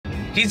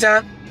Key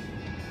time.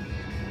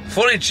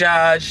 Fully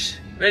charged,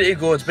 ready to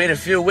go. It's been a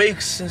few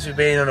weeks since we've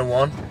been on a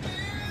one.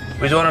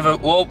 We don't have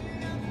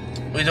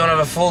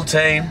a full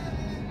team,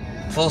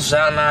 full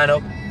starting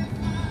lineup.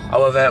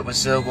 However, we're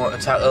still going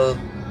to tackle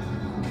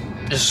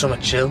just something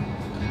chill. Do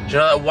you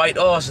know that White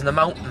Horse in the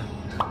mountain?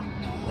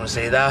 Want to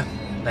see that?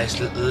 Nice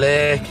little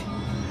lake,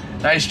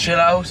 nice chill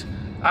out.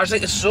 I just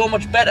think it's so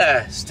much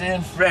better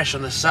staying fresh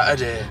on the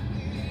Saturday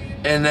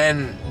and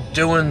then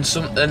doing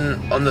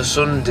something on the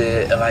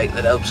Sunday like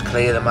that helps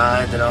clear the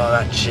mind and all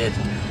that shit.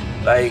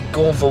 Like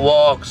going for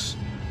walks,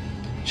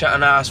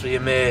 chatting ass with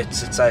your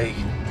mates. It's like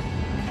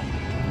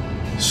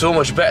so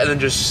much better than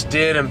just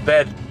staying in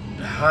bed,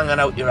 hanging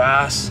out your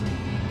ass.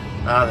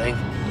 I think,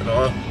 you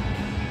know,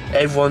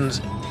 everyone's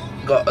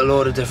got a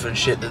load of different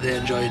shit that they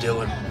enjoy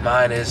doing.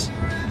 Mine is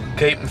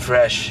keeping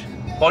fresh,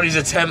 body's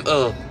a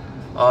temple,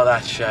 all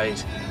that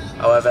shit.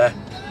 However,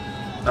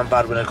 I'm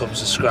bad when it comes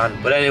to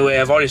scran. But anyway,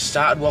 I've already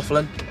started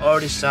waffling.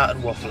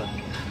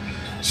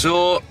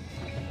 So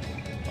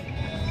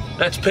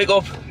let's pick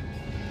up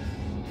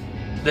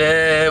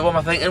the, what am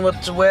I thinking,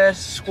 what to wear?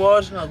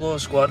 Squad? I'll go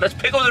with squad. Let's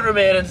pick up the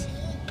remaining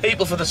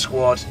people for the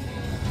squad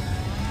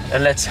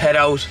and let's head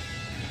out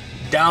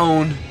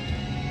down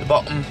the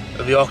bottom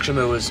of the Yorkshire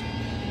Moors.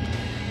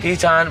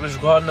 Keaton was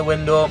recording the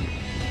window.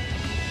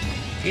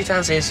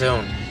 Keaton, see you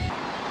soon.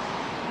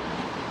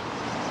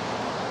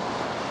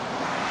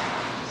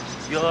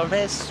 You're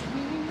as sweet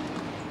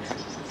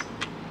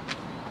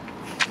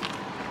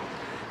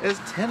as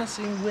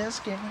Tennessee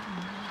whiskey.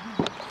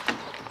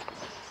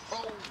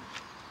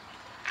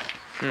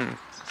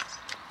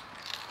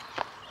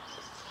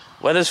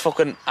 Weather's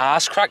fucking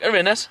ass cracker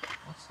in it.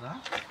 What's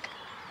that?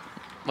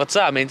 What's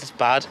that? I mean, it's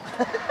bad.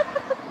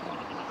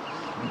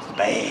 It's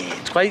bad.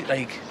 It's quite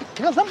like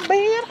It's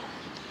bad.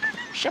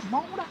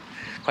 Shimona.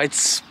 quite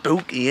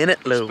spooky,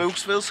 innit, Lou?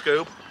 Spooksville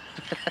scoop.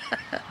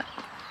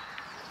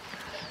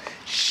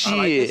 Shit. I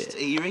like this. It's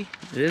eerie.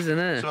 It is, isn't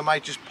it? So it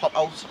might just pop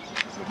out.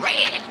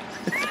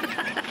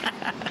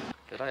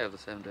 Did I have the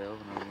same day over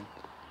and over?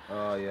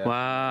 Oh yeah.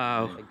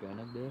 Wow. Like going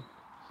up there.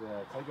 Yeah,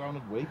 take around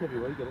a week every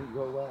week. I think you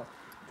go where?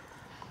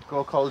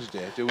 Go college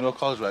day. Doing no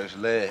college work. Just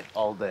lay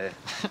all day.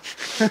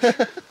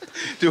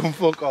 Doing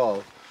fuck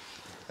all.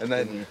 And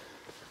then.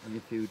 Only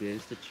a few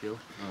days to chill.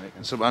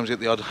 And sometimes get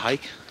the odd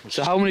hike.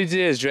 So how many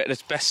days do you reckon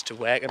it's best to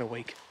work in a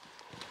week?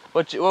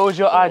 What would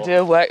your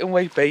ideal working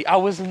week be?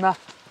 Hours and that?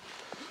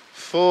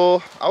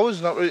 4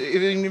 hours, not really.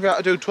 If you have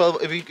to do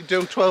 12, if you could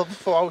do 12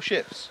 4-hour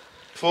shifts.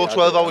 4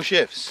 12-hour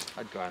shifts.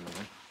 I'd grind them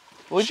in.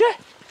 Would you?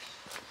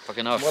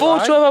 Fucking hell. 4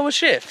 12-hour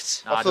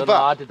shifts? Nah, Off I the don't know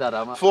how I bat. did that,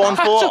 Daman. 4 on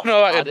 4 I off. don't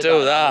know I I could did do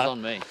That that. was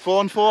on me. 4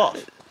 on 4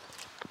 off.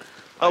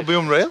 That would be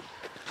unreal.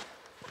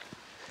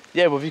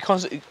 Yeah, but if you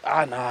constantly...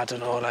 I don't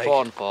know, like...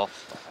 4 and 4.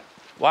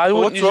 Why Well,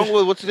 wouldn't what's you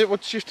wrong? Well,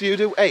 what shift do you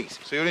do? 8.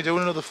 So you're only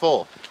doing another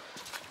 4.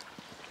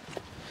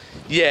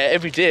 Yeah,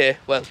 every day.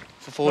 Well,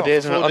 for 4 No,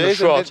 days for 4 on the days,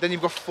 trot. then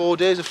you've got 4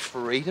 days of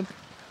freedom.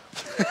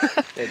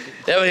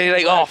 Yeah, you're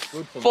like, oh,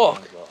 Good fuck.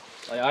 sometimes, though.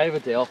 Like, I have a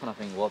day off and I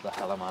think, what the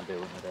hell am I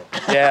doing today?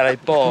 Yeah,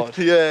 like, bored.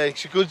 Yeah, it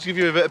should give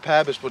you a bit of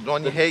purpose, but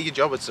when you hate your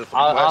job, it's the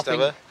I worst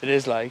think- ever. It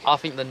is like... I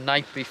think the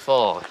night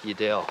before your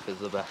day off is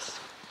the best.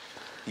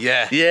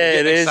 Yeah. Yeah, You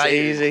it get is excited.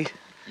 easy.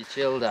 You're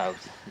chilled out.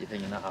 You're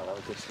thinking, oh, I'll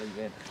just sleep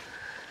in.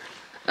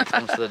 It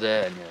comes to the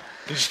day and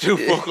You just do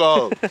fuck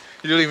all.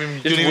 You don't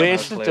even. Just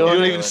waste it, You don't don't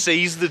you? even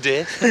seize the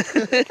day.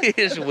 You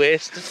just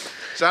waste it.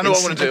 So I know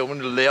what I'm gonna do. I'm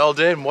gonna lay all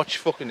day and watch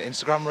fucking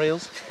Instagram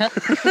reels.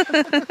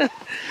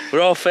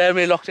 We're all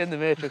firmly locked in the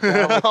Matrix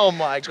now. Oh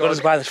my It's got us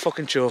god. by this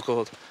fucking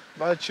chokehold.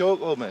 My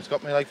chokehold, man. It's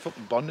got me like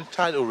fucking bonded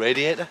tight to a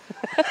radiator.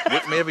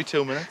 Whip me every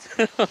 2 minutes.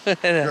 You're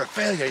a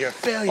failure. You're a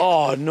failure.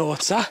 Oh no,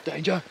 what's that?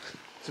 Danger.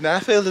 It's an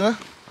airfield, isn't it?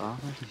 Oh,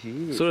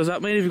 shit. So does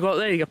that mean if you got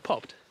there, you get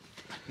popped?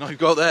 No, you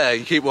go there.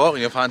 You keep walking.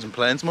 You'll find some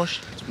planes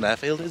mush. That's what an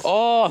airfield is.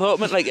 Oh, I thought it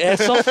meant like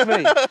airsoft,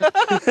 mate.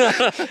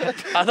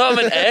 I thought it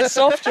meant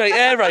airsoft, like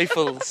air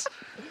rifles.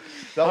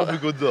 That would be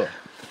good though.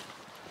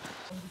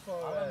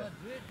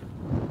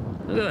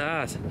 Look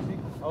at that.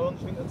 How long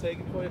do you think it'll take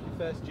you before you have your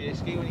first J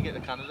ski when you get to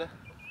Canada?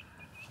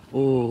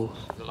 Oh.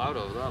 It's allowed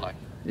over there, like.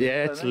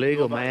 Yeah, it's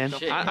legal, man.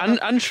 Shit.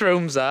 And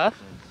shrooms are.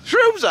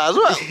 Shrooms as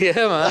well.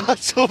 Yeah, man.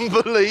 That's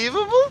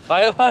unbelievable.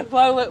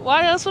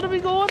 Why else would I be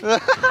going?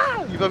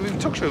 You've ever even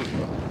took shrooms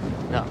before?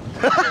 No.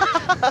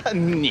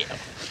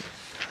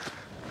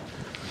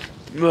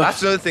 No.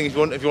 That's another thing.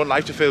 If you want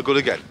life to feel good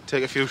again,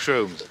 take a few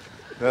shrooms.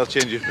 They'll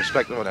change your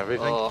perspective on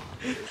everything. Oh,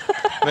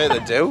 Mate, they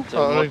do.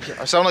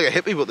 I sound like a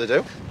hippie, but they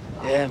do.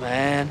 Yeah,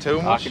 man. Too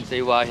I much. can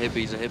see why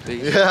hippies are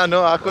hippies. Yeah, I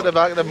know. I could have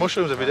back the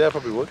mushrooms every day. I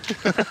probably would.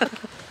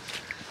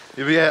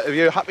 If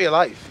you're happy in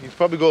life, you'd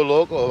probably go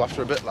local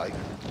after a bit, like.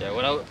 Yeah,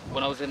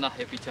 when I was in that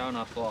hippie town,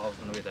 I thought I was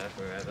going to be there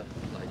forever.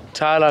 Like,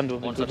 Thailand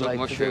would be once I good took like to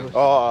mushrooms, do.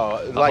 Oh,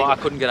 I like. thought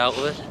I couldn't get out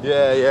of it.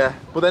 Yeah.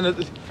 But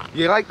then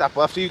you like that,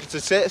 but after you get to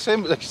say it,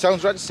 same, like it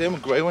sounds right. The same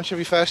with Grey. Once you have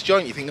your first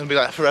joint, you think you're gonna be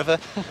like forever.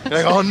 You're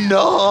like, oh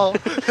no,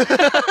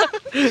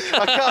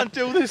 I can't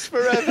do this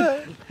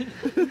forever.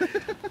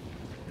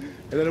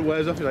 And then it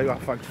wears off. You're like, oh,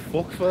 thank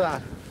fuck for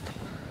that.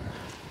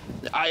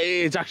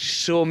 It's actually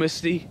so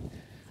misty.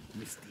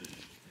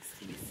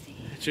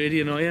 It's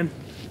really annoying.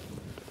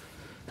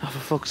 Oh, for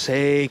fuck's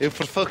sake. Who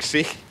for fuck's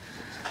sake?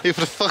 Who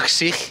for fuck's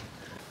sake?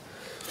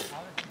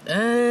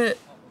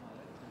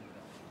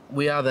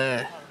 We are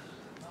there.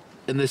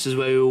 And this is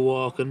where we were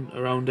walking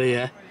around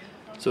here.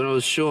 So when I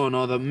was showing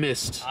all the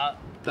mist,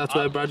 that's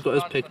where Brad got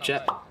his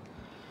picture.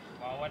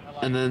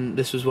 And then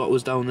this was what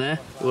was down there.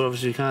 Well,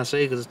 obviously you can't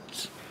see because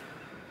it's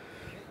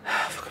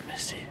fucking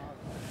misty.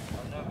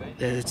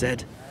 There's its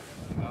head.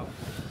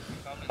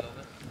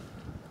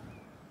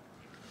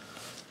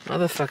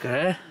 Motherfucker,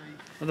 eh?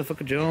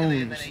 Motherfucker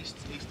Jones.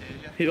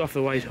 He got off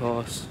the White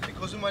Horse. My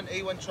cousin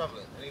he went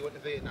travelling and he went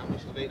to Vietnam. He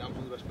said Vietnam's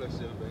one of the best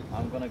places ever been.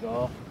 I'm gonna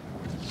go.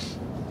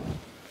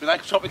 We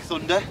like Tropic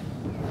Thunder.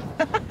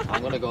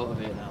 I'm gonna go to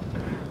Vietnam.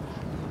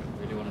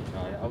 Really want to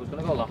try it. I was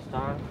gonna go last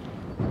time.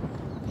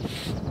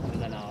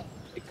 And then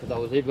because I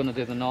was either gonna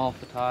do the north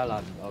for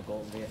Thailand or go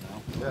to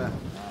Vietnam. Yeah.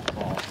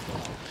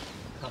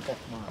 Cap off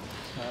my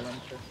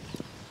Thailand trip.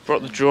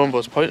 Brought the drone, but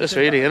it's pointless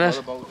really,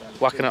 innit?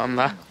 Whacking it on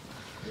that.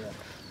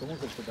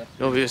 Someone's up to that.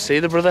 You won't be able to see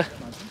the brother.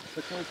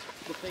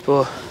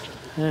 But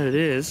there it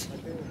is.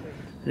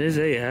 It is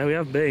here, we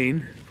have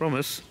been,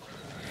 promise.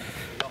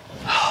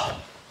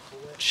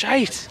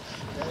 Shite!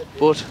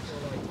 But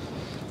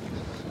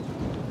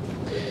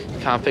you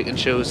can't pick and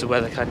choose the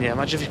weather, can you?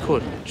 Imagine if you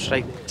could, just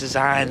like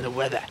design the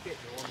weather.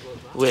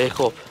 Wake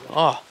up.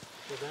 Oh,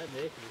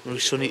 really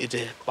sunny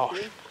today, bosh.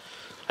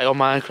 Like on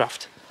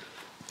Minecraft.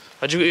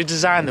 Imagine you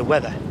design the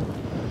weather.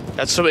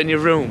 That's something in your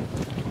room.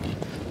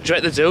 What do you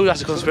reckon they do?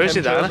 That's a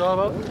conspiracy, Dan.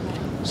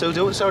 So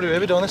do it in Saudi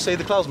Arabia, don't they? See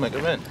the clouds make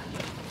it rain.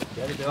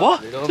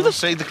 What? Do they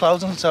seed the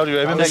clouds in Saudi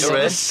Arabia, make it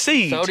rain?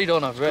 Seed? Saudi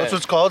don't have rain. That's what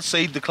it's called,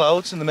 seed the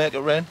clouds and they make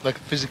it rain. Like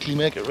physically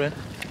make it rain.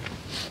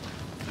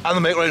 And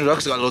they make rain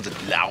because they got loads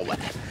of lava.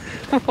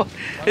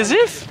 As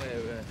if?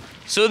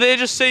 So they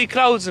just see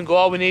clouds and go,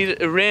 oh, we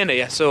need a rain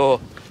here,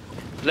 so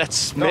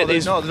let's make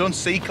these... No, they don't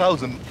see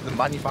clouds, they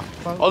manufacture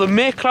clouds. Oh, they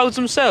make clouds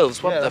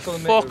themselves? What Yeah, the that's how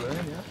they fuck? make it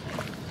rain,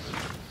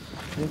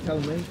 yeah. You tell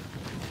me.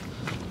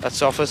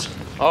 That's offers.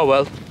 Oh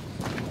well,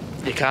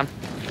 you can.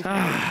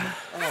 Ah,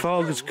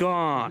 fog is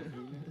gone.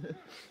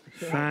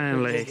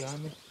 Finally.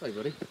 Hey,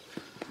 buddy.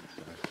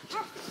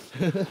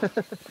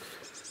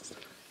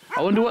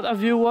 I wonder what that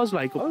view was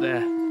like up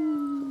there.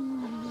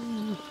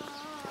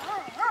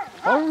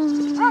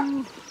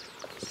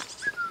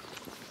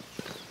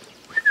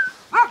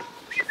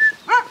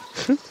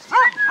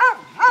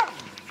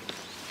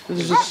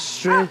 There's a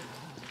stray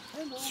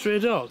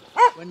dog.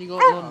 When you go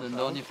to London,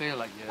 don't you feel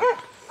like you're in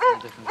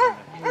a different country?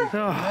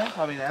 Oh.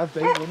 I mean, I've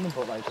been in London,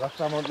 but like last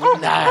time I went to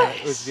London,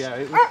 Nice.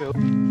 it was cool.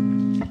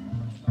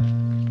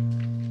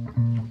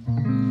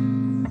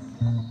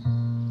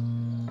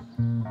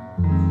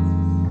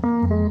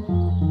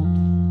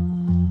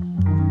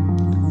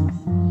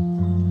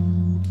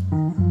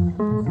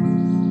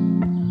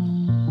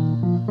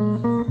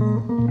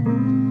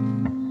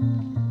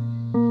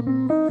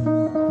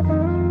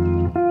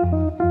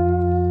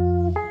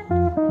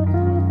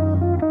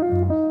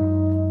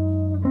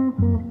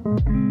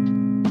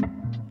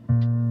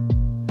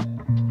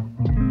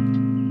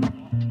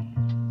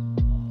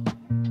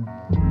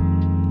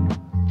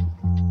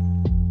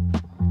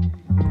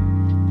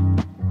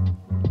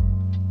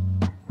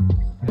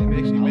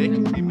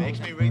 He makes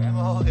me read them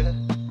all, yeah. I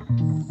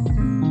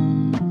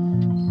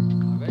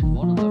read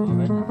one of them, I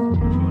read that.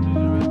 Which one did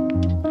you read?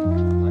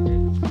 I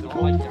did. The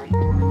White Gang.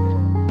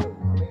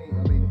 I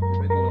mean, if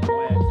anyone's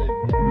aware, like,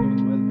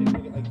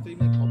 it's even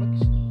like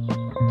comics.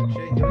 Like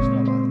Shane Gillis,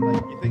 not that.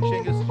 Like, you think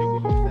Shane Gillis is young,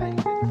 he's about 30.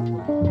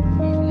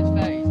 Even his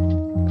face.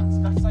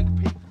 That's like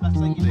peak, that's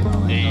like, you know,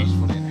 like, that's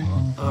funny.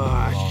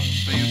 Oh,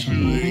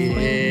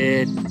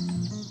 shit.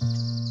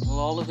 Well,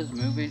 all of his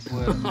movies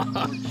were...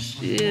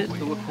 Shit.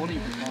 They were funny.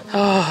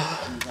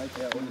 Oh,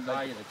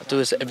 I do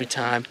this every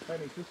time.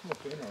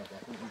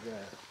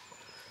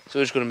 So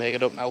we're just going to make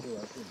it up now.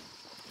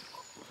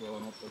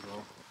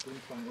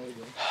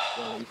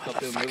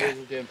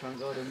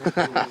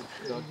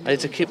 I need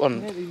to keep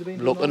on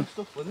looking.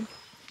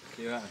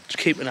 Just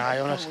keep an eye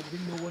on it.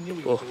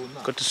 Oh,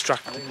 got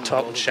distracted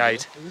talking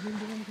shite.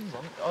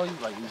 Oh,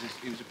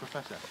 he was a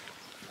professor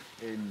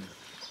in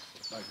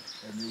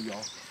New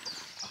York.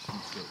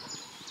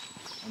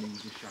 And he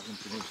was just shagging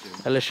to me.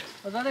 Hellish.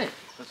 Was that it?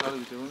 That's all he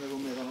was doing. He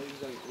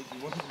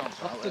wasn't on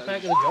What's the peg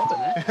of the job,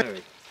 isn't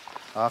it?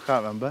 I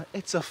can't remember.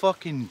 It's a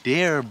fucking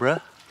deer,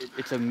 bruh.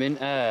 It's a mint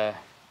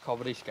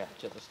comedy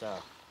sketch at the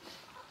start.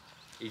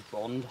 He's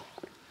Bond.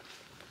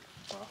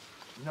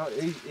 No,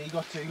 he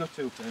got too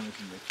famous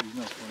in this. He's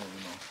not funny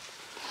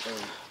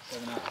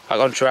anymore. Back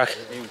on track.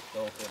 He was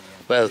so funny.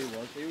 Yeah. Well,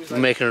 He was we're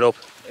making it up.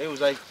 It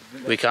was like.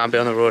 We can't be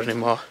on the road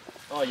anymore.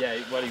 Oh yeah,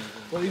 well he was.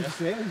 Well, he was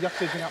saying, he was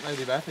actually thinking out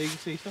maybe better. You can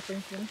see stuff,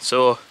 ain't you?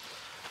 So,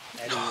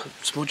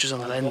 smudges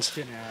on the lens.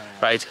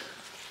 Right.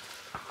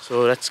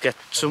 So let's get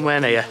somewhere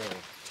near.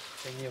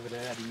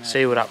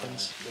 See what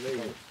happens.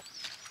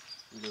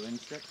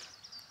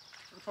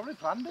 Probably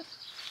planned it.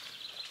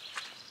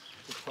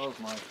 Chipow's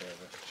my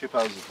favourite.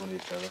 Chipow's the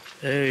funniest ever.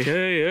 Hey,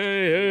 hey,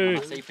 hey, hey. I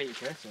see Peter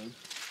Chris soon.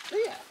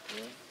 Yeah.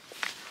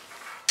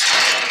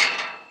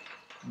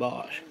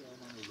 Bosh.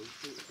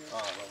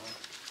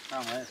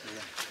 Can't wait.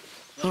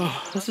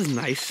 Oh, this is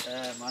nice.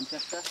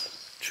 Manchester.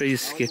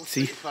 Tree's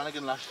skitsy.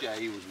 Flanagan last year,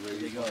 he was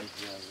really good.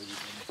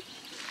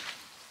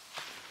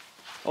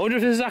 I wonder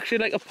if this is actually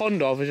like a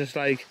pond or if it's just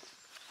like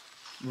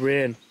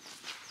rain.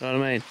 You know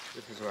what I mean?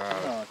 This is where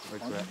I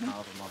regret not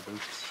having my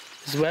boots.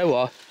 This is where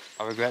what?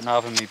 I regret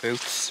not having my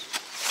boots.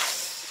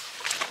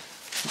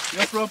 You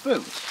have brought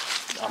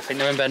boots? I think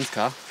they're in Ben's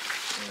car.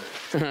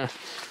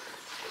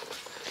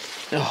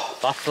 Oh,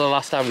 That's the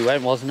last time we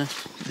went, wasn't it?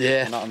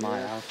 yeah. Not in my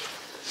house.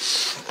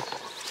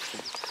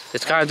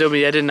 It's kind of doing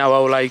me head in now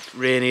how like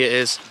rainy it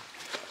is.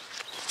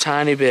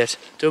 Tiny bit.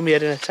 Doing me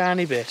head in a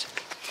tiny bit.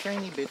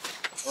 Tiny bit.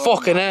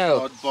 Fucking hell.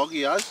 God,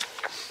 boggy as.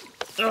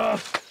 Ugh.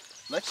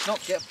 Let's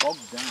not get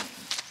bogged down.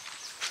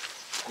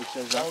 Which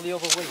says that. All the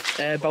other week.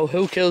 About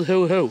who killed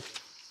who? No,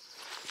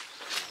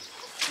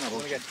 I'm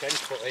going to get 10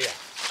 foot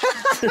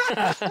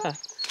here.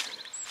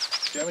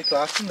 Jeremy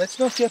Clarkson, let's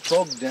not get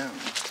bogged down.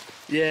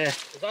 Yeah.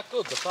 Is that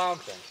good, the farm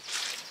thing?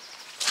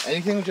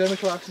 Anything with Jeremy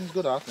Clarkson's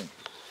good, I think.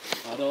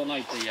 I don't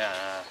like the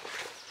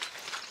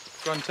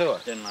Grand Tour.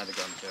 didn't like the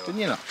gun too. Didn't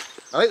you know?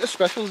 I like the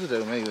specials they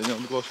do, mate, when you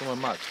want to go somewhere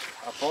mad.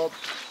 I thought,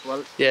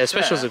 well, Yeah,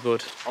 specials are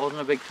good. I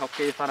wasn't a big Top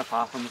Gear fan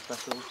apart from the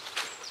specials.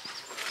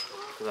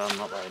 Because I'm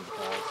not that into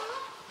cars.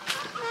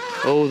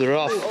 Oh, they're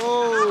off.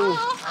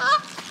 Oh!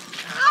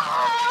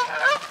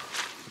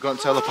 We've got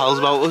to tell the pals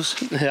about us.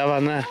 Yeah,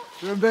 man, there.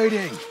 They're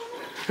invading.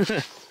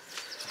 I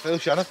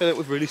feel like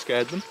we've really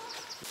scared them.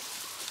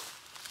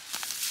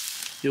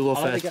 You go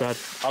I like first, the Brad.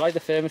 I like the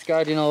famous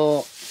guy, you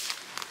know,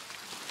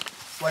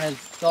 when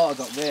his daughter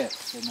got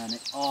raped and then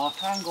I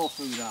can't go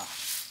through that.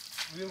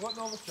 We've got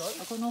no other choice.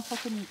 I've got no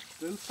fucking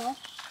boots on.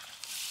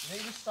 You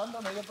need to stand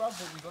on here, Brad,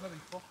 but we're going to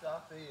be fucked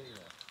out there, you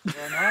know.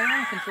 Yeah, no,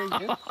 I can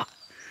see you.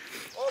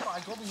 Oh my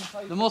God, we can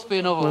play. There must be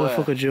another way.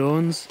 Motherfucker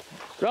Jones.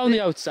 Round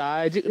the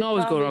outside. You can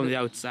always go around the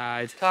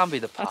outside. Can't be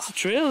the That's path. a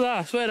trail, that.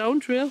 I swear down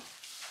trail.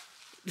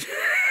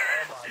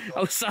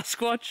 Oh,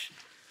 Sasquatch.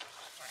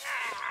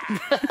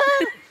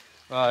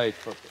 Right,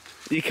 fuck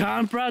it. You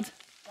can't, Brad.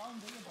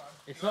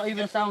 It's not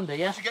even sound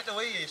here. Did you get the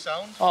way you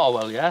sound? Oh,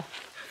 well, yeah.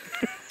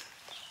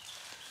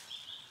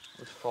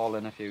 Just fall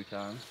in a few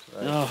times.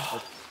 Right.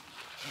 Oh.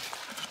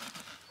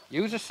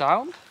 Use a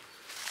sound?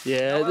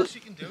 Yeah. What else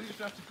you can do? You just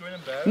have to grin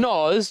and bear it.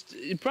 No,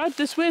 Brad,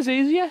 this way's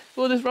easier.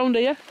 Go this round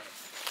here.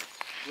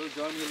 We'll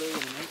join you, Lou, in a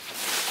minute.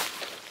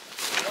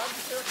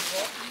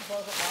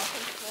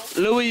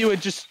 Louis, you were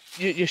just,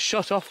 you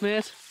shot off,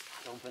 mate.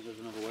 Don't think there's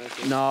another way.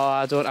 To. No,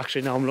 I don't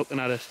actually know. I'm looking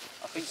at it.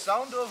 I think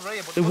sound over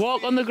here, but They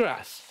walk on the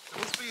grass. there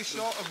must be a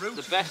shorter route.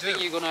 The you best can thing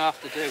do. you're going to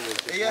have to do is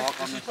just Yeah, walk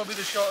on this is this. probably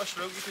the shortest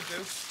route you could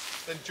do.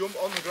 Then jump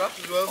on the grass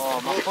as well. Oh,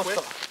 and my go foot's quick.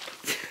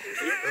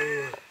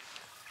 got...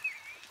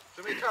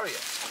 Should we carry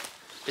it?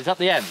 Is that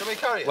the end? Should we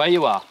carry it? Where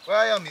you are? Where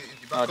I am, you're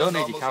No, I back don't on need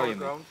you normal carrying solid me.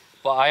 ground.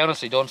 But I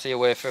honestly don't see a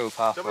way through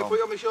apart Should we from... put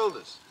you on my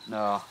shoulders?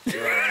 No. Do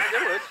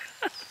it.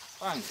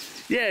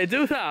 Thanks. Yeah,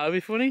 do that. That'd be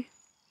funny.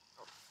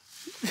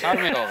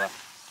 Carry me over.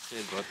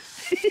 Cheers, bud.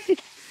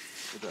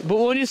 But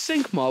when you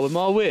sink more with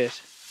more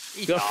weight,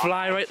 He's you'll not.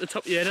 fly right to the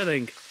top of your head, I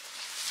think.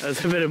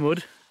 There's a bit of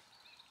mud.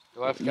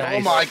 Do I have to Nice. get...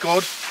 Oh my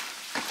God.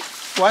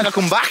 Why not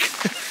come back?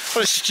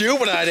 What a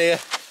stupid idea.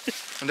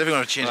 I'm never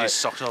going to change these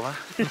socks over.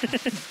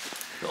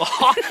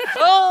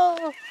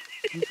 Oh!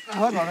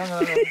 Hang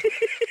on.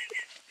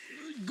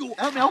 Go.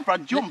 Help me out,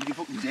 Brad. Jump, you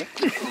fucking dick.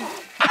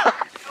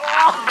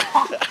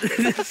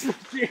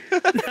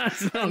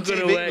 That's not going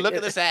to work. Look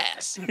at this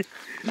ass.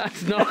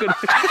 That's not going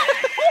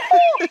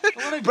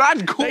to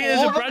Brad, go Hey,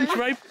 there's a over branch there.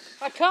 right.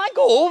 I can't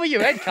go over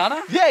your head, can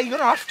I? Yeah, you're going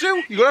to have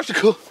to. You're going to have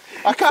to go.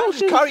 I can't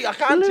just carry. I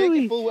can't take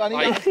Louis. it full. I need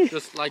Like,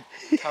 just like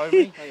carry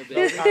me. Like a to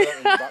bit. carry that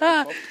in the back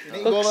and forth. You need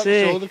to go Fuck's back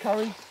sake. shoulder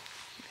carry.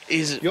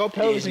 He's Your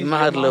pelvis he's needs to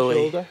mad, be on my Louis.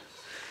 shoulder.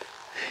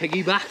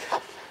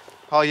 Piggyback.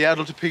 Oh yeah, I'd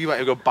love to piggyback.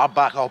 You go bad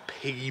back. I'll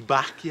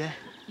piggyback. Yeah.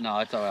 No,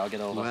 it's alright, I'll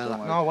get over. Don't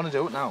worry. No, I want to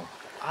do it now.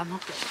 I'm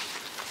not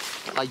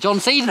getting... Like John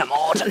Cena,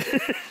 Morton.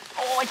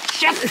 Oh,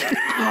 shit!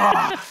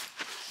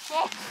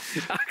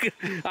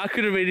 I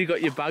could have really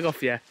got your bag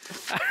off you.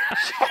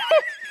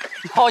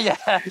 Oh, yeah.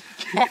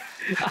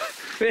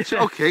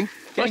 Okay.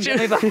 Watch Get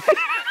me it. back.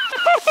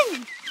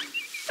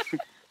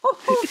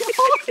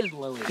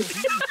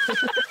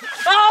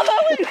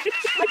 Oh,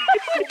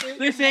 Louis!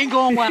 This ain't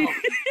going well.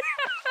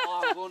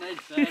 Oh, I'm going head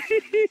first.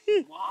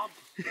 Wow.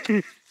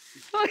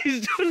 Oh,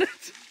 he's done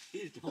it.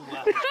 He's done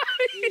well.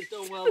 He's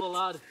done well, the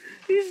lad.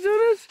 He's done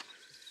it.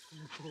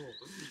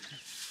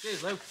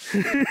 Cheers, Lou.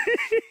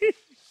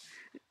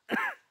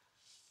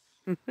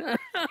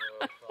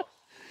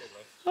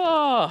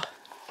 Oh.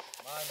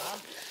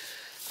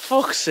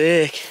 Fuck's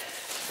sake.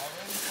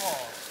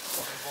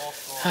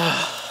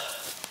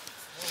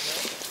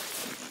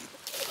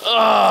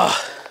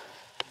 Oh.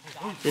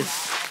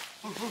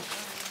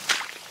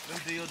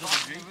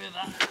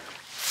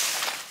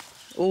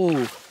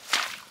 Oh.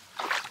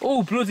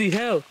 Oh, bloody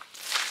hell.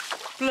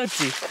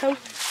 Bloody hell.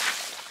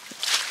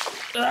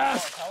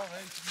 Ah.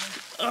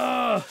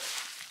 Ah.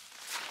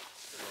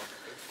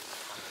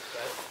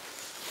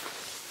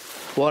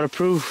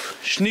 Waterproof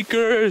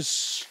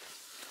sneakers.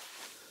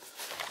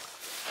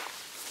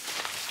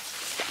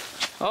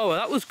 Oh, well,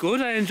 that was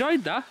good. I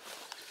enjoyed that.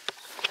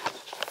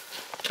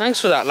 Thanks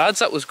for that, lads.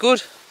 That was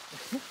good.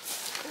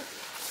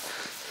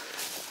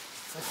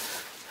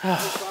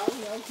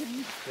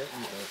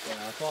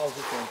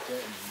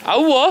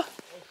 Oh, what?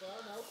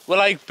 We're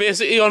like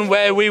basically on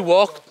where we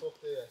walk.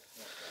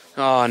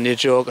 Oh, and you're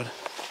joking.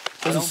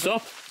 Doesn't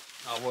stop.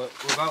 No, we're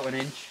about an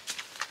inch.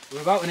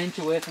 We're about an inch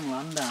away from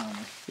land down.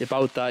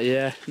 About that,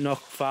 yeah.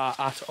 Not far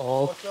at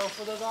all. Watch out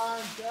for the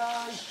vine,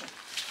 guys.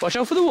 Watch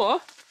out for the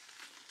what?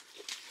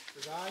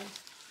 The vine.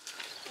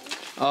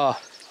 Oh.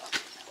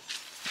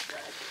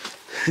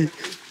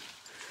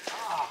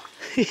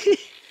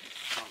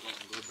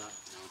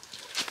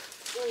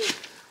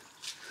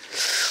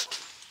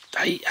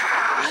 I'm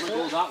gonna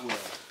go that way.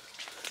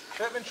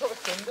 Been trying to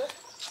thunder.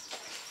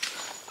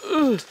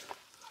 Oh.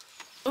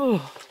 Oh,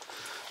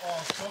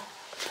 fuck.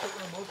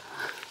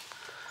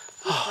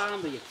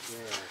 Can't be a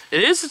trail.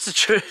 It is, it's a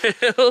trail. I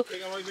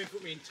think I might have been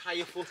put my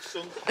entire foot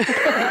sunk. I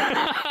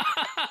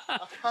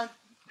can't.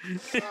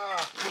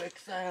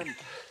 Quicksand.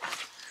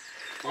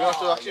 You have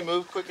to actually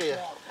move quicker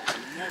here.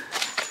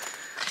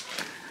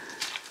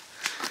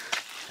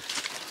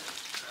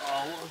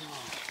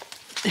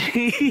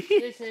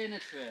 This ain't a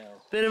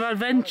trail. Bit of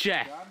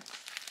adventure.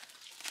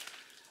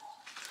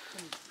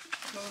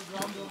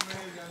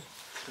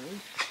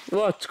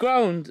 What,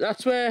 ground?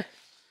 That's where...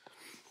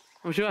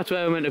 I'm sure that's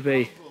where we're meant to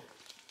be.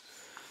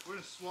 We're in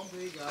a swamp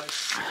here,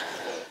 guys.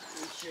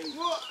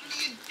 What are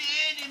you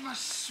doing in my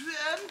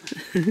swamp?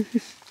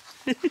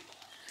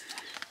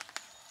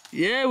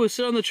 Yeah, we're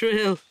still on the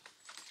trail.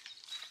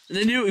 And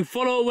then you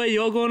follow where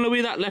you're going,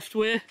 Louis, that left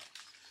way.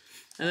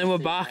 And then we're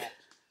back.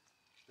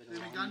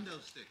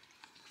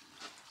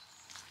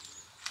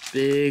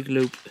 Big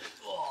loop.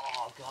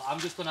 Oh god, I'm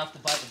just gonna have to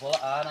bite the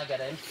bullet and I get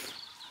in.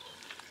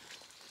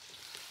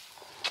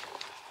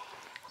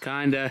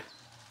 Kinda.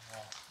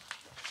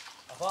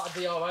 I thought I'd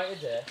be alright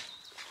today.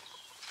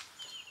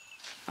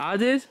 I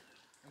did?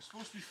 I'm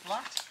supposed to be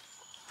flat.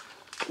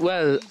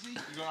 Well... Easy. You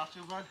don't have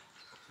to, bud.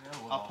 Yeah,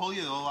 well. I'll pull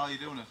you though while you're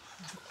doing it.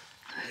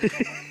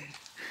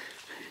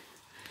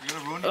 You're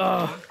gonna run.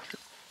 Oh.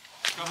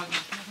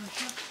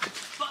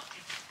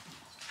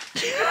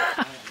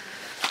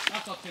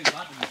 That's not too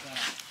bad, isn't it?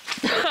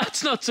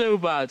 That's not too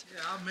bad.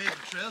 Yeah, I made the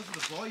trail for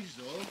the boys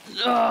though.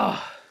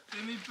 Oh.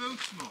 Give me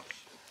boots, much.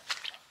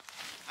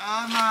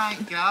 Oh my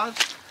god.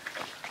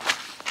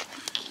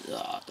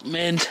 Oh,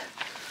 mint.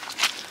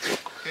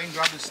 Go and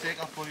grab the stick,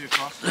 I'll pull you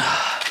across.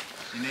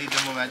 You need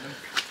the momentum.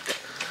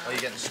 Or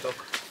you're getting stuck.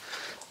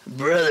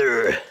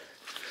 Brother.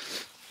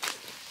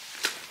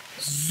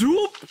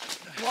 Zoop!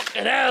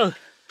 Fucking hell!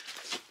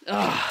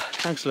 Ah,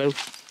 thanks, Lou.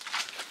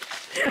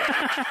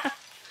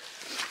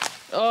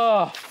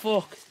 Oh,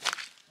 fuck.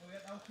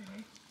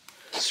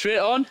 Straight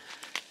on.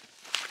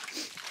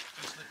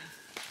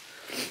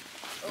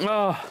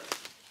 Oh.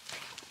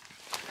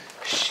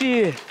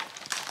 Shit.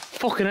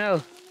 Fucking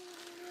hell.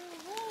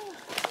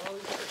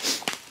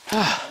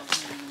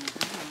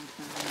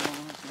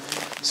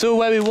 So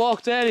where we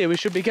walked earlier, we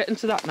should be getting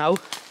to that now.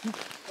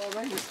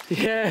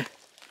 Yeah.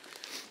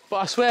 But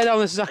I swear down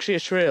this is actually a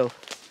trail.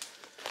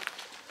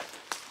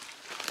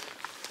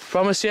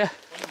 Promise you.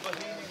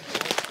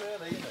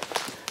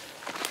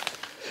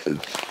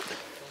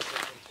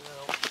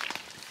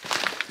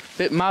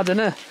 Bit mad,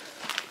 innit?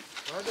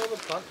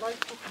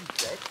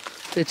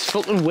 It's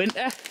fucking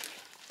winter.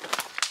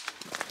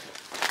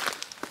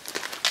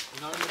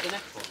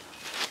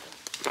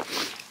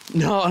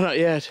 No, not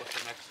yet.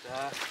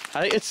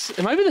 I think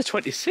it might be the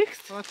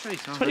 26th. Oh, that's right.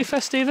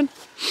 21st even.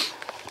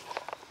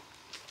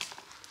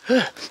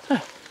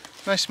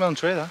 Nice smelling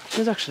tray, that. It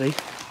is actually.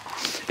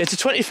 It's the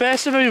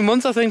 21st of every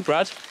month, I think,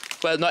 Brad.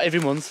 Well, not every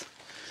month.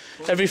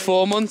 Every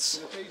 4 months.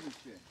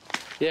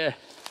 Yeah.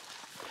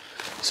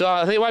 So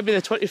I think it might be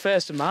the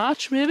 21st of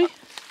March, maybe? It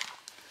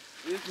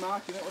is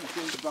March, isn't it, when it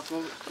goes back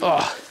over?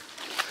 Oh.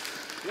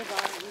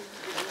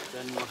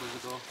 Then what does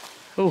it go?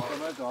 Oh.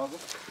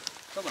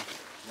 Come on.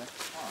 Yeah.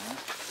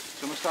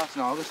 Summer starts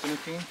in August, doesn't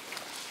it, Keen?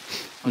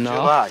 No.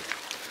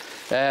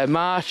 July.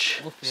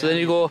 March. So then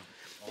you go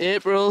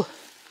April,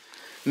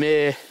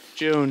 May,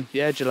 June,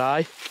 yeah,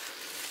 July.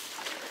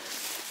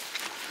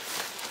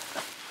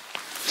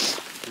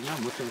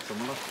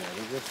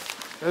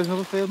 There's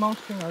another field mouse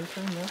thing I was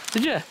saying there.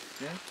 Did you?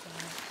 Yeah.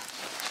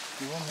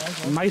 You won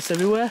there, Mice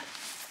everywhere.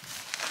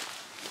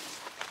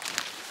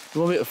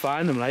 You want me to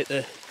find them, like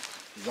the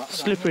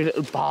slippery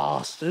little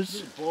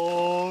bastards.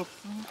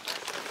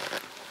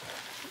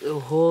 Little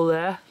hole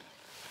there.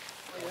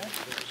 Oh, yeah.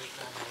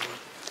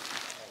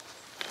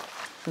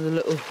 There's a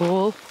little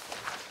hole.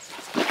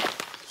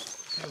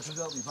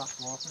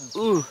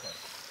 Ooh.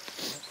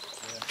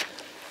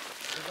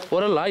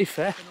 What a life,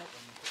 eh?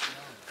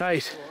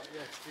 Right.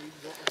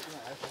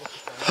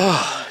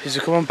 He's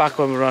coming back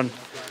when we're on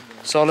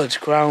solid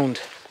ground.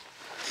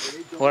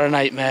 What a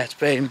nightmare it's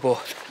been,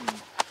 but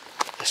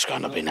it's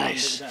gonna be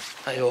nice.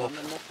 I hope.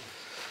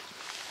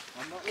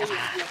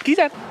 Get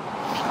that.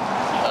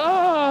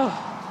 Oh,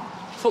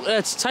 Fuck,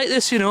 it's tight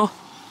this, you know.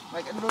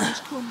 Like a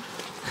nose cunt.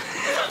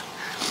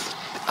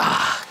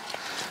 Ah,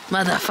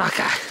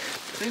 motherfucker.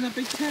 Seen that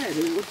big head?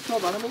 What's the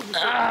top animal?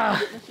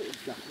 Ah.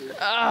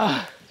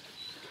 Ah.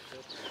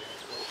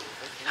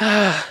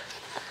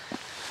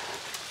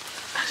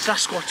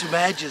 Sasquatch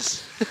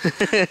emerges.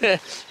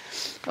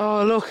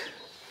 Oh, look.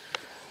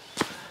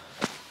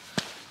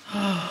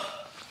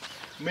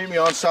 Meet me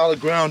on solid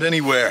ground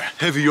anywhere,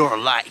 heavy or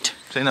light.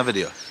 Seen that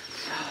video?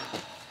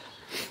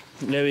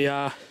 There we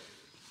are.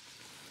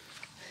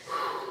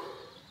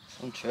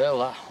 Some trail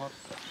that. What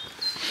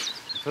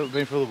the...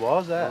 Been through the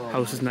walls there.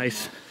 House is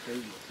nice.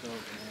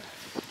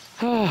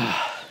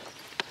 Ah.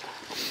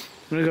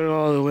 I'm gonna go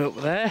all the way up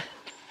there.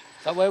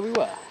 Is that where we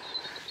were?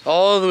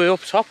 All the way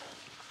up top.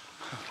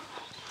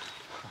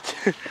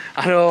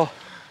 I know.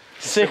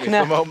 Sick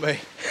now. Come on, me.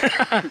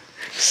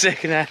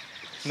 Sick now.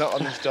 Not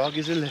on this dog,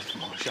 is a lift,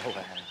 more show it.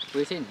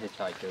 We seen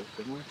hitchhikers,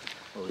 didn't we?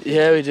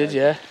 Yeah, we did,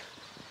 yeah.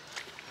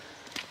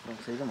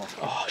 Don't see them off.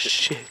 Oh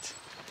shit.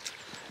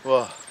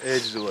 What?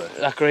 Ages away.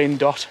 That green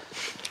dot.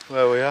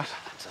 Where are we at?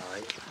 That's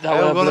alright. That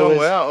We're where going the blue wrong is.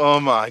 way out. Oh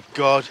my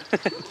god.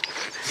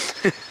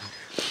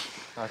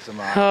 That's a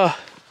man. Oh,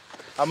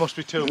 That must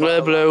be 2 we're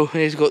miles. blue,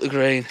 he's got the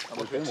green. That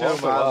must be Been 2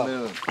 walking miles well.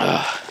 minimum.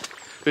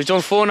 We've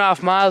done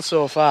 4.5 miles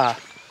so far.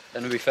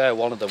 And to be fair,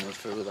 one of them was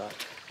through that.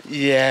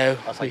 Yeah,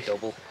 That's like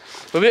double.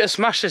 we're going to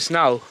smash this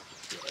now.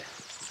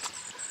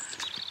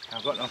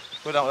 I've got no.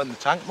 We're down in the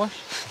tank much.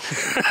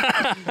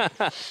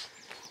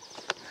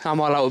 I'm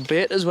all out of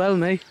bait as well,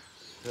 me.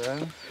 Yeah.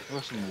 We've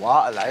got some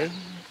water, like.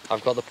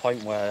 I've got the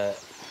point where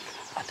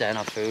I don't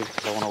have food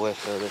because I want to wait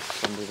for this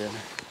Sunday dinner.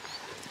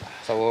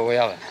 So what are we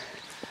having?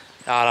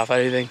 I'll have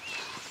anything.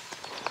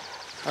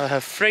 I'll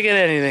have friggin'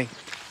 anything.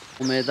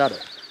 Who made that up?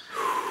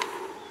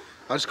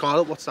 I just call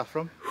it. What's that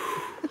from?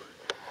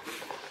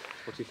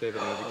 What's your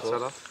favourite movie What's called?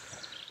 that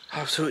off?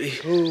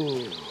 Absolutely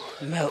Ooh.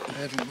 melting.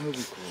 Favourite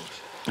movie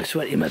quote.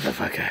 Sweaty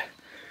motherfucker.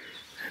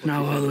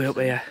 Now all the way up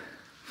here.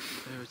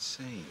 Favourite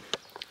scene.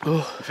 Oh,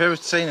 My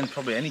favourite scene in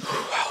probably anything.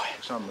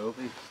 It's not a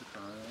movie.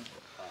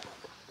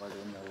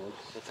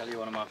 I'll tell you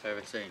one of my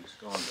favourite scenes.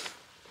 Go on.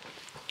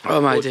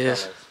 oh my Goodfellas.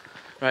 days.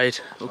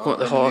 Right, we'll go at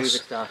the When horse.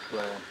 music starts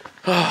playing.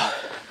 Oh,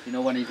 You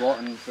know when he's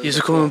walking through he's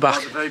the coming court? At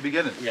back. the very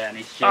beginning. Yeah, and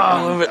he's shaking Oh,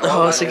 hands. we're at the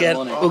horse again.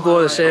 We'll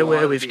go the same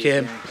way we've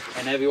came.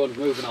 And everyone's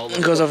moving all the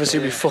Because obviously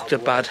we fucked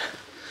it bad.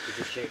 He's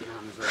just shaking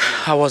hands.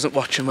 I wasn't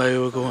watching where we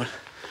were going.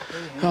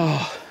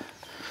 Oh,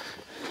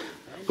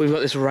 we've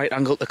got this right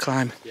angle to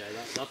climb. Yeah,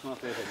 that's my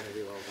favourite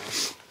movie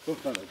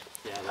well done.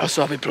 Yeah, Oh,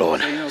 so I'll be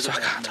blowing, so I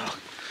can't talk.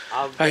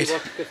 I've Right.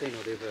 watched Casino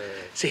the other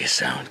See you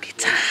soon,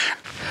 guitar.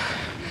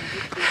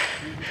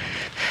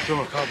 Come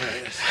on, come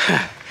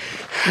here.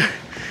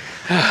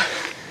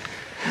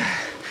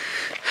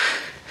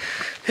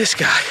 This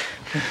guy.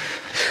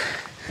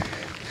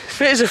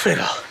 Fit as a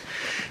fiddle.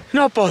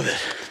 Not bothered.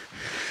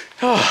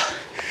 Oh,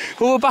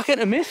 well, we're back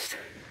into mist.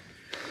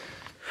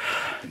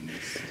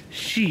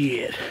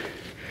 Shit.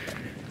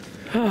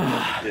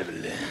 Oh.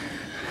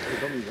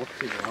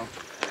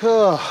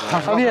 Oh,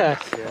 Have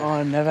you?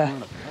 Oh, never.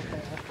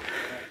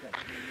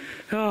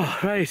 Oh,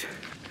 right.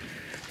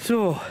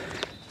 So,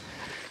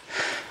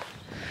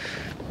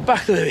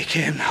 back the way we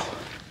came now.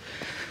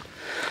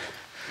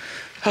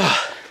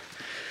 Oh,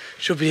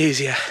 should be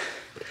easier.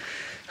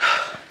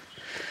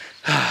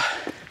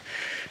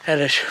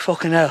 Hellish,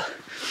 fucking hell.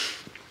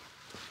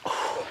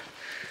 Oh.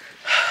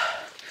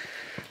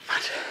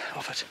 Mad,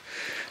 off it.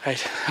 Right,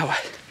 how I?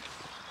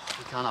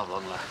 You can't have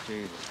long left,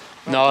 Jesus.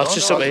 No, it's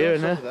just up here,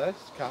 isn't it?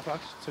 It's car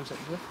parks, 2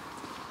 seconds away.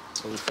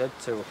 So we said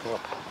 2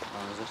 o'clock.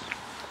 How is this?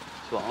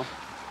 Spot on.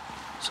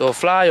 So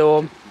fly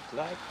home,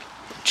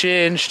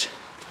 changed.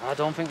 I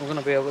don't think we're going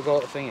to be able to go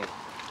to the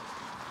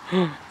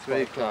thingy.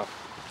 3 o'clock.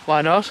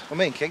 Why not? I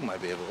mean, King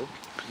might be able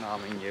to. No, I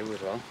mean you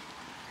as well.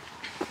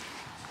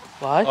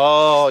 Why?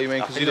 Oh, you mean I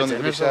because think you don't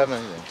it's think we'll in be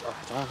as well. serving anything?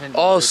 I don't think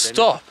Oh, they'll do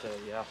stop. dinner.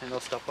 Yeah, I think they'll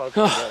stop by the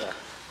time we get there.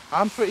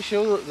 I'm pretty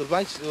sure that the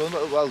lights.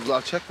 Well,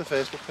 I'll check the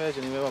Facebook page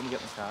anyway when we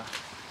get in the car.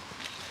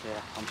 Yeah,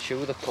 I'm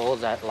sure the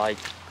close at like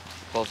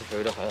close the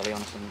food up early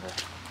on a Sunday.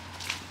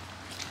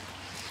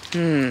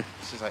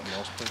 This is like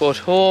most places. But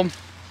home,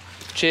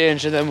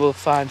 change, and then we'll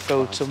find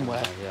food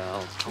somewhere. Yeah,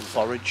 I'll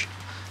Forage.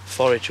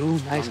 Forage, ooh,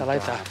 nice, I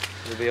like that.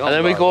 We'll be And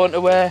then we go into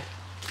where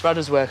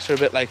Brothers works for a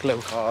bit like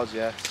Luke. Oh,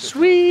 yeah.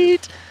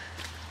 Sweet!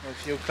 A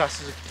few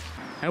classes.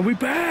 And we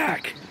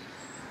back!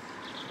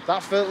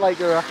 That felt like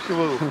your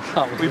actual.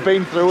 We've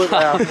been through it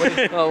there, haven't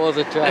we? That was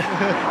a trek.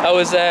 That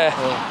was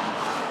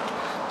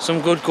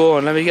some good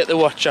going. Let me get the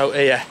watch out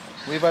here.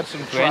 We've had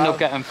some We end up trials.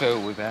 getting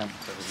food with them.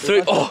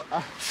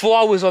 4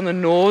 hours on the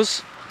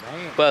nose.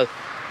 Well,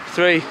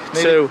 3,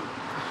 2,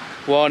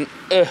 1.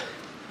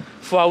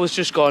 4 hours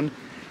just gone.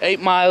 8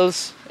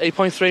 miles,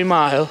 8.3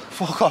 mile.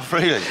 Fuck off,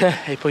 really?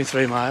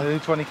 8.3 mile.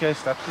 20k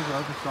steps as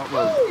well. It's not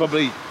well.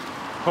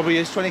 Probably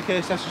is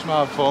 20k steps. Just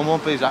my phone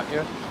won't be as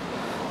accurate.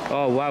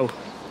 Oh wow.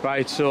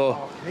 Right,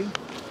 so Okay.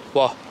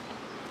 what?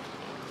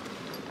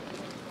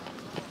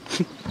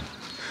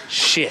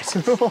 Shit.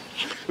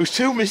 It was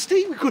too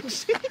misty. We couldn't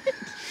see it.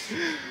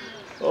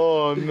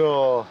 Oh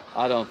no.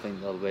 I don't think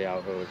they'll be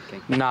out road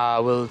king.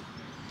 Nah, well,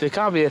 there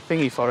can't be a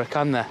thingy for it,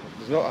 can there?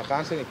 There's no, I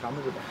can't see any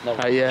cameras with that. No.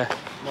 Right, yeah.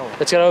 No.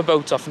 Let's get our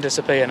boats off and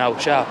disappear now,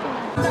 sharp.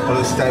 Well,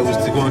 the stay was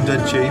to go on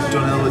dead cheap,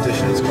 Dunhill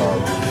edition it's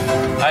called.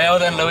 Aye,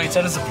 then, Louis,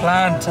 tell us the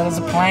plan. Tell us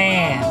the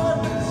plan.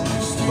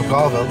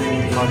 McGarville,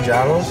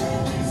 Manjaros.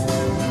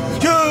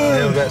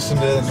 You'll get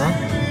Sunday than that.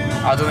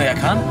 I don't think I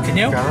can. Can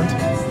you?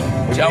 Can't.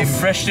 How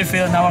fresh do you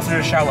feel now after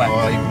a shower?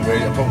 Oh, you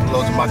really, I put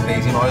loads of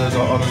magnesium oil on as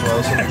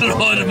well. So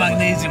Load of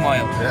magnesium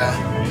oil. yeah.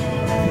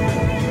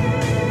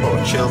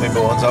 Oh, chill my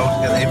bones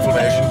out, get the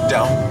inflammation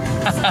down.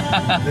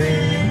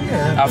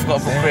 Yeah. I've got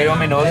to put cream on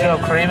my nose. You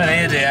have cream in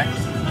here, dear.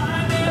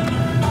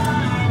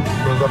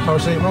 Well, got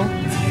paracetamol?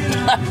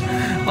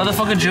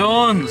 Motherfucker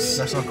Jones.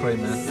 That's not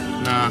cream,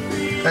 man. Nah.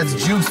 That's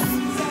juice.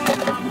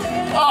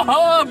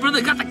 Oh,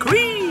 brother, got the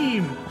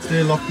cream.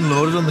 Stay locked and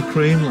loaded on the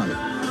cream, like.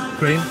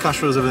 Cream, cash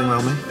flows everything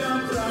around me.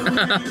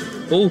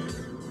 Oh.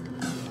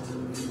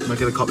 Might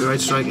get a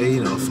copyright strike,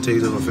 you know, for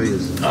T's over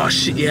fees. Oh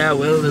shit, yeah,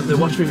 well, they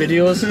watch my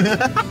videos.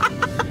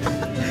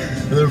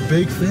 They're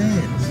big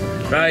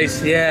fans. Right,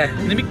 yeah.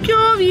 Let me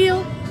go, you.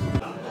 You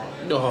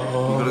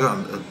could have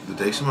gotten the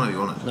decent one if you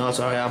want it. No, it's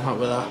alright, I'm happy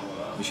with that.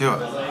 You sure?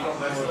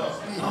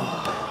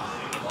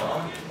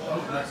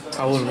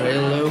 How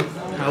unreal, Lou.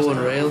 How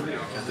unreal.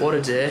 What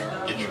a day.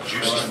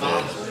 Introduces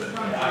the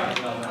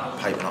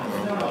piping up.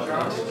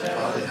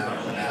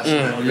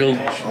 Real.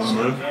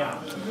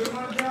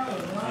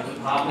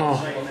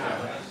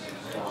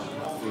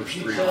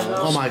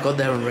 Oh my god,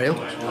 they're unreal.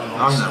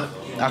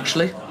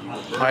 Actually.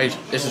 Right,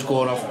 this is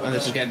going off and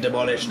this is getting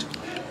demolished.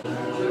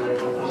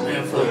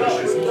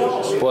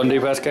 Button do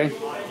you press, Kane?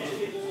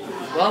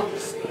 What?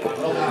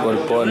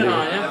 What button do you?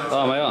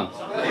 Oh, am I on?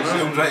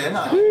 Zoomed right in,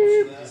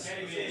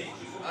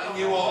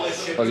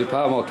 Oh, you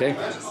palm okay?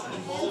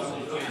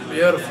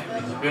 Beautiful.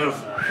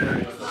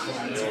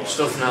 Beautiful.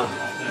 Stuff now.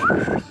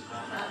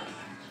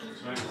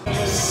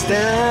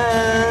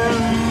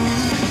 Stand,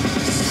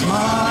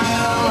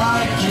 smile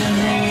like you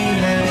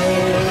mean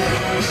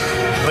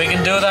it. We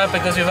can do that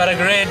because we've had a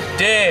great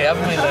day,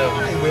 haven't we, Lou?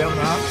 We haven't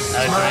had.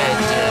 Had a great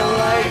day.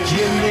 Like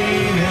you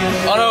mean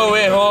it. On our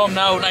way home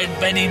now, like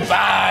Benny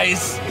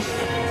buys.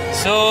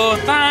 So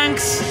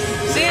thanks.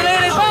 See you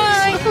later.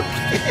 Bye.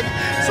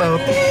 So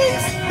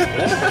peace.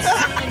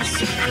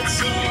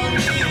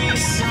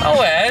 Oh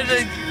well.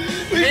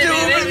 We do a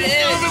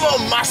bit more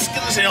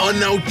masculine and say, oh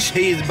no,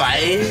 cheese,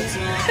 bye.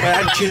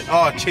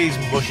 Oh, cheese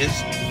and bushes.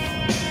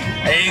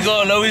 There you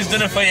go, Louis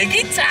done it for your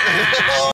guitar.